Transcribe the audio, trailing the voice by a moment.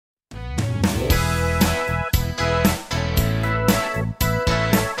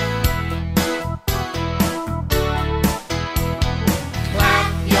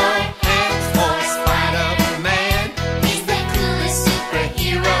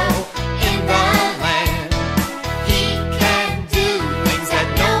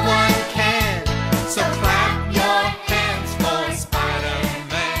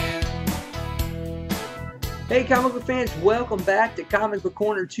fans, welcome back to Comic Book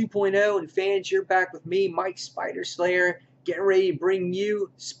Corner 2.0. And fans, you're back with me, Mike Spider Slayer, getting ready to bring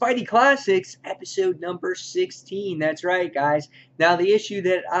you Spidey Classics, episode number 16. That's right, guys. Now, the issue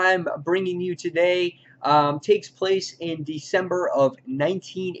that I'm bringing you today takes place in December of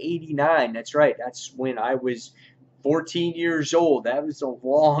 1989. That's right, that's when I was 14 years old. That was a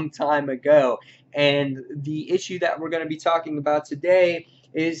long time ago. And the issue that we're going to be talking about today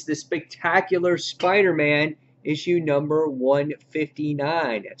is the Spectacular Spider-Man issue number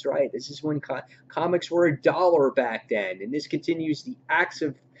 159. That's right. This is when comics were $1 back then. And this continues the Acts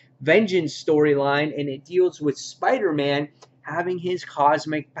of Vengeance storyline, and it deals with Spider-Man having his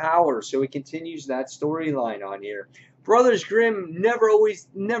cosmic power. So it continues that storyline on here. Brothers Grimm never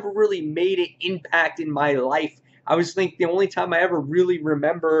really made an impact in my life. I was thinking the only time I ever really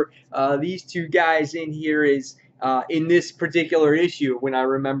remember these two guys in here is in this particular issue when I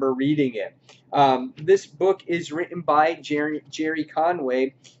remember reading it. This book is written by Jerry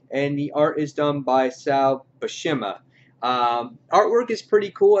Conway, and the art is done by Sal Buscema. Artwork is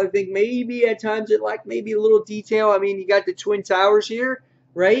pretty cool. I think maybe at times it lacked maybe a little detail. I mean, you got the Twin Towers here,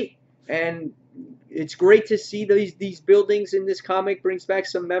 right? And it's great to see these buildings in this comic. Brings back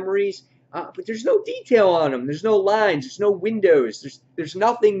some memories. But there's no detail on them. There's no lines. There's no windows. There's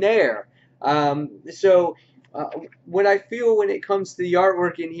nothing there. What I feel when it comes to the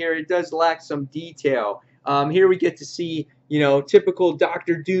artwork in here, it does lack some detail. Here we get to see, typical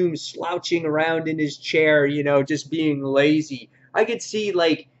Doctor Doom slouching around in his chair, just being lazy. I could see,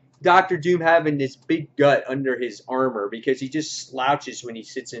 like, Doctor Doom having this big gut under his armor because he just slouches when he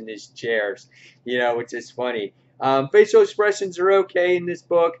sits in his chairs, which is funny. Facial expressions are okay in this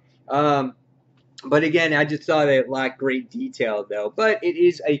book. But again, I just thought it lacked great detail, though. But it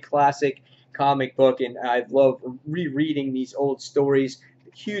is a classic comic book, and I love rereading these old stories.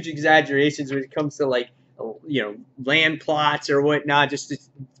 Huge exaggerations when it comes to, like, land plots or whatnot.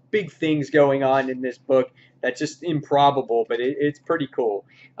 Just big things going on in this book that's just improbable, but it's pretty cool.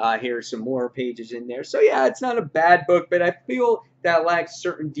 Here's some more pages in there. So yeah, it's not a bad book, but I feel that lacks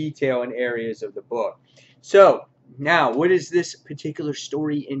certain detail in areas of the book. So now, what does this particular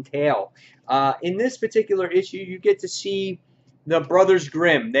story entail? In this particular issue, you get to see the Brothers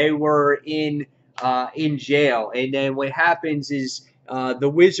Grimm. They were in jail, and then what happens is the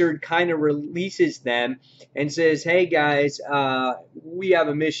wizard kind of releases them and says, "Hey guys, we have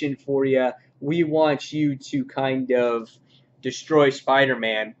a mission for you. We want you to kind of destroy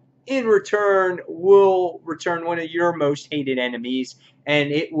Spider-Man. In return, we'll return one of your most hated enemies,"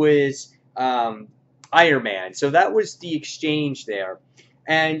 and it was Iron Man. So that was the exchange there.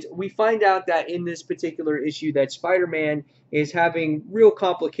 And we find out that in this particular issue that Spider-Man is having real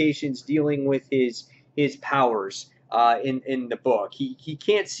complications dealing with his powers in the book. He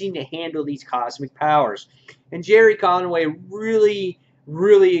can't seem to handle these cosmic powers. And Jerry Conway really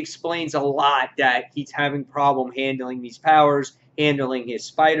explains a lot that he's having problem handling these powers, handling his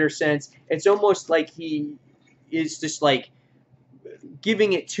spider sense. It's almost like he is just like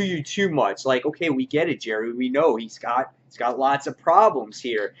giving it to you too much. Like, okay, we get it, Jerry. We know he's got lots of problems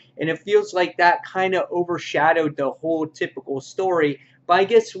here. And it feels like that kind of overshadowed the whole typical story. But I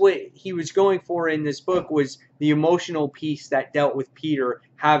guess what he was going for in this book was the emotional piece that dealt with Peter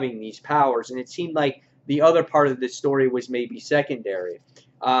having these powers. And it seemed like the other part of the story was maybe secondary.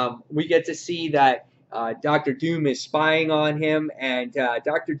 We get to see that Dr. Doom is spying on him, and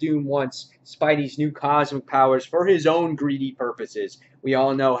Dr. Doom wants Spidey's new cosmic powers for his own greedy purposes. We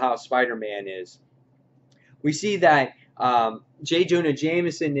all know how Spider-Man is. We see that J. Jonah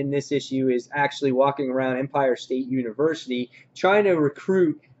Jameson in this issue is actually walking around Empire State University trying to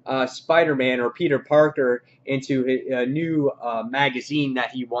recruit Spider-Man or Peter Parker into a new magazine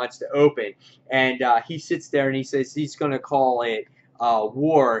that he wants to open. And he sits there and he says he's going to call it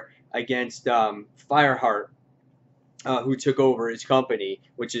War against Fireheart, who took over his company,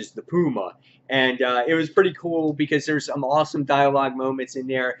 which is the Puma. And it was pretty cool because there's some awesome dialogue moments in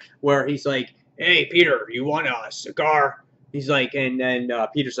there where he's like, "Hey, Peter, you want a cigar?" He's like, and then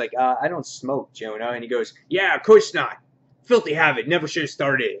Peter's like, "I don't smoke, Jonah." And he goes, "Yeah, of course not. Filthy habit. Never should have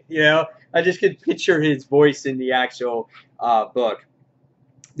started it." I just could picture his voice in the actual book.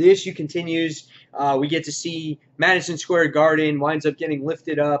 The issue continues. We get to see Madison Square Garden winds up getting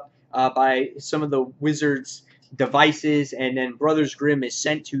lifted up by some of the wizard's devices, and then Brothers Grimm is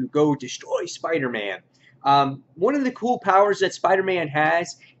sent to go destroy Spider-Man. One of the cool powers that Spider-Man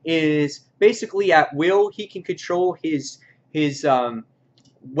has is basically at will he can control his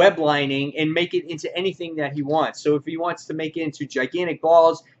web lining and make it into anything that he wants. So if he wants to make it into gigantic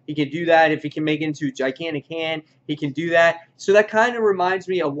balls, he can do that. If he can make it into a gigantic hand, he can do that. So that kind of reminds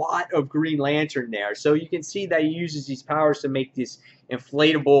me a lot of Green Lantern there. So you can see that he uses these powers to make this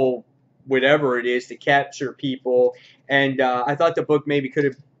inflatable whatever it is to capture people. And I thought the book maybe could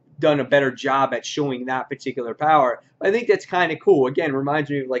have done a better job at showing that particular power. I think that's kind of cool. Again, reminds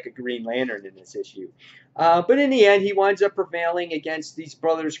me of like a Green Lantern in this issue. But in the end, he winds up prevailing against these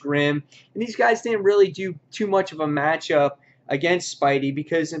Brothers Grimm. And these guys didn't really do too much of a matchup against Spidey,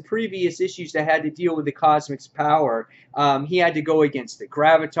 because in previous issues that had to deal with the Cosmic's power, he had to go against the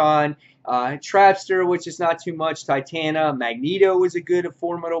Graviton, Trapster, which is not too much, Titana, Magneto was a good,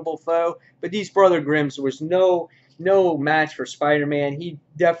 formidable foe. But these Brother Grimms was no match for Spider-Man. He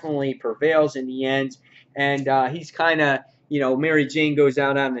definitely prevails in the end, and he's kind of, Mary Jane goes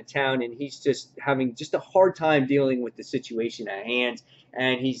out on the town, and he's just having just a hard time dealing with the situation at hand,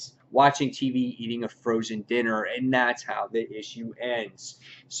 and he's watching TV, eating a frozen dinner, and that's how the issue ends.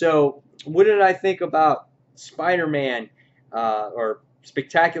 So what did I think about Spider-Man, or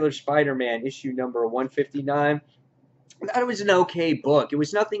Spectacular Spider-Man, issue number 159? That was an okay book. It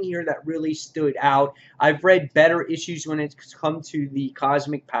was nothing here that really stood out. I've read better issues when it's come to the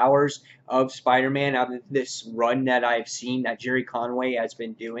cosmic powers of Spider-Man out of this run that I've seen that Jerry Conway has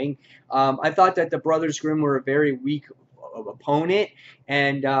been doing. I thought that the Brothers Grimm were a very weak opponent,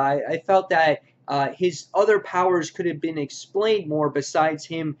 and I felt that his other powers could have been explained more besides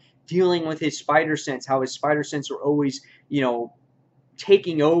him dealing with his spider sense, how his spider sense were always,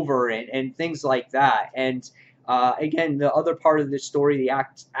 taking over and things like that. And again, the other part of this story, the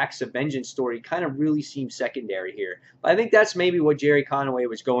Acts of Vengeance story, kind of really seems secondary here. But I think that's maybe what Jerry Conway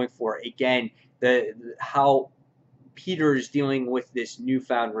was going for. Again, how Peter is dealing with this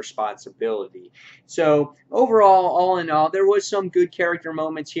newfound responsibility. So overall, all in all, there was some good character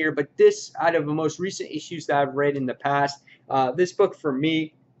moments here. But this, out of the most recent issues that I've read in the past, this book for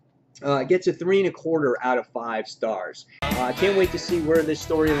me gets a 3.25 out of 5 stars. I can't wait to see where this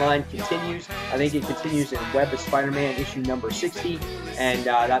storyline continues. I think it continues in Web of Spider-Man issue number 60, and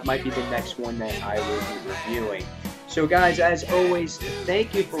that might be the next one that I will be reviewing. So guys, as always,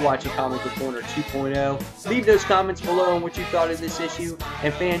 thank you for watching Comic Book Corner 2.0. Leave those comments below on what you thought of this issue.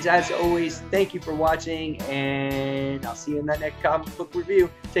 And fans, as always, thank you for watching, and I'll see you in that next comic book review.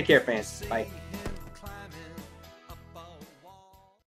 Take care, fans. Bye.